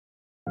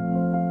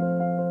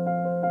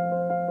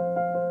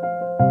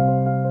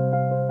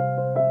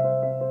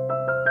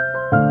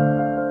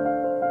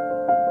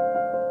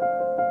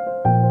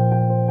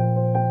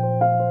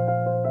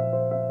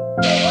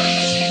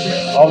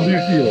How do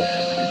you feel?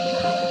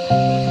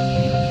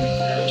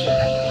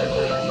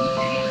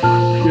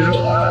 You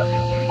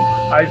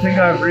know, I think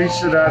I've reached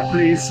to that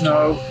place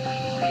now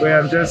where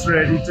I'm just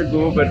ready to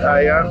go, but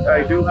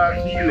I do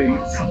have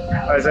feelings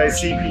as I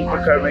see people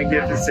coming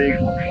here to say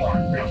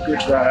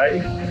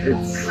goodbye.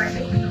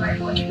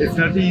 It's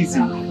not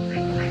easy.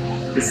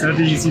 It's not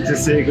easy to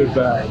say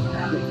goodbye.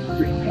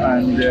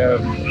 And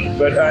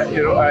but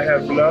I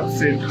have loved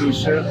Saint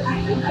Lucia.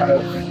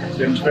 I've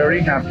been very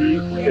happy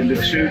in the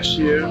church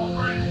here.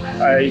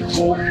 I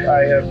hope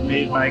I have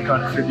made my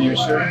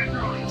contribution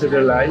to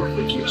the life of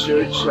the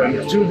church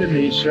and to the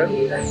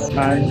nation.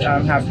 And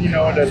I'm happy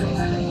now that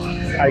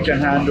I can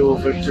hand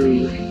over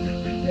to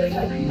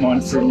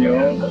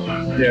Monsignor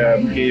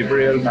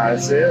Gabriel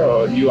Maze,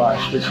 our new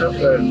Archbishop,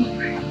 and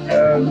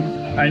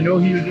I know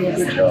he'll do a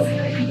good job.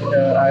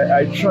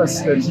 I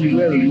trust that he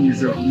will.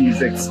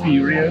 He's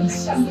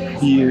experienced.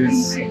 He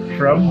is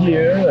from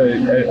here,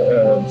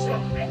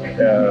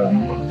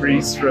 a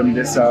priest from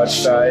this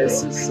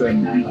archdiocese,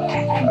 and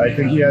I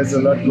think he has a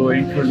lot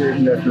going for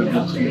him that will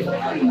be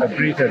a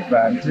great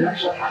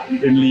advantage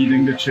in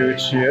leading the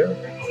church here.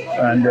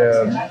 And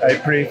I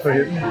pray for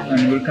him,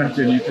 and will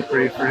continue to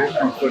pray for him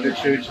and for the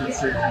church in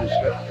Saint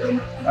Lucia.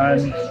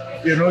 And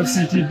you know,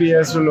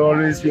 CTBS will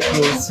always be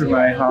close to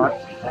my heart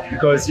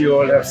because you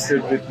all have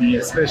stood with me,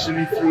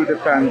 especially through the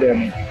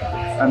pandemic.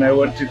 And I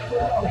want to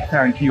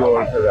thank you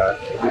all for that.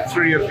 The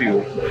three of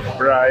you,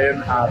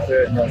 Brian,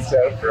 Arthur, and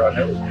myself,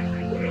 Ronald.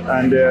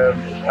 And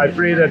I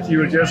pray that you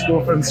will just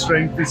go from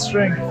strength to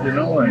strength, you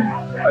know, and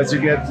as you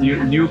get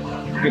new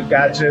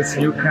gadgets,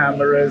 new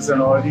cameras,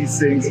 and all these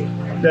things,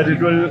 that it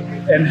will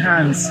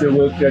enhance the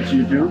work that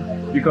you do,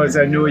 because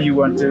I know you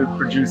want to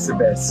produce the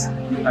best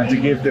and to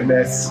give the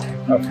best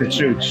of the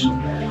church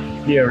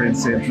here in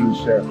Saint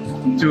Lucia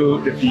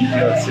to the people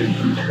of Saint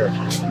Lucia.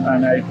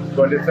 And I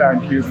want to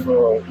thank you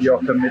for your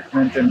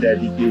commitment and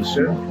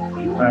dedication,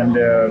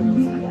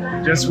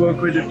 and just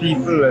work with the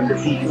people, and the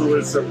people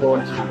will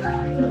support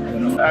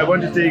you. I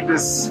want to take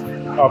this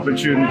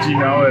opportunity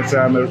now, as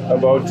I'm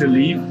about to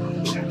leave,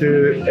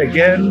 to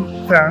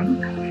again thank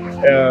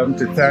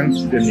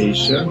the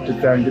nation, to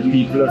thank the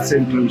people of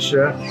Saint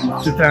Lucia,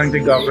 to thank the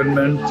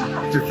government,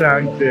 to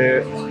thank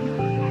the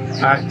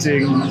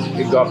acting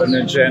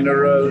Governor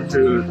General,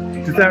 to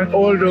thank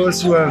all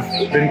those who have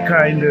been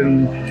kind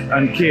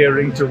and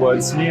caring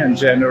towards me and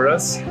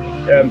generous,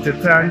 to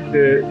thank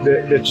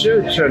the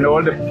church and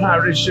all the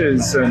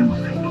parishes and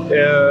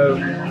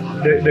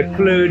the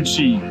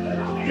clergy,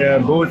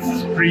 both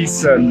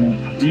priests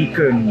and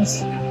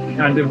deacons,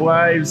 and the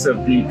wives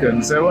of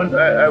deacons. I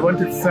want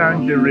to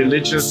thank the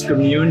religious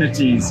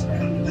communities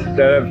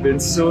that have been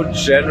so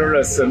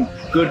generous and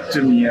good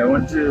to me. I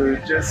want to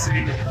just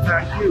say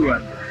thank you,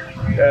 and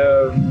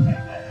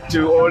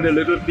to all the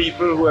little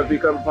people who have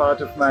become part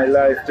of my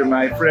life, to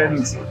my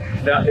friends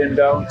in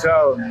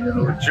downtown, you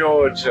know,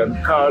 George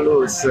and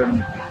Carlos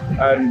and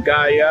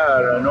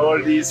Gaia and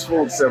all these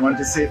folks. I want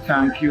to say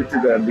thank you to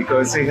them,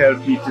 because they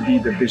helped me to be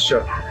the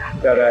bishop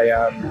that I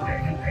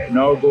am.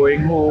 Now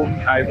going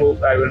home, I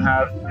hope I will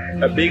have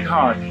a big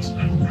heart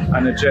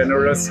and a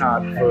generous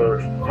heart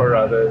for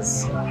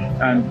others,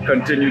 and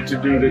continue to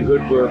do the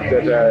good work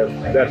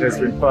that has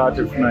been part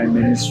of my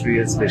ministry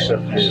as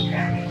bishop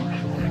here.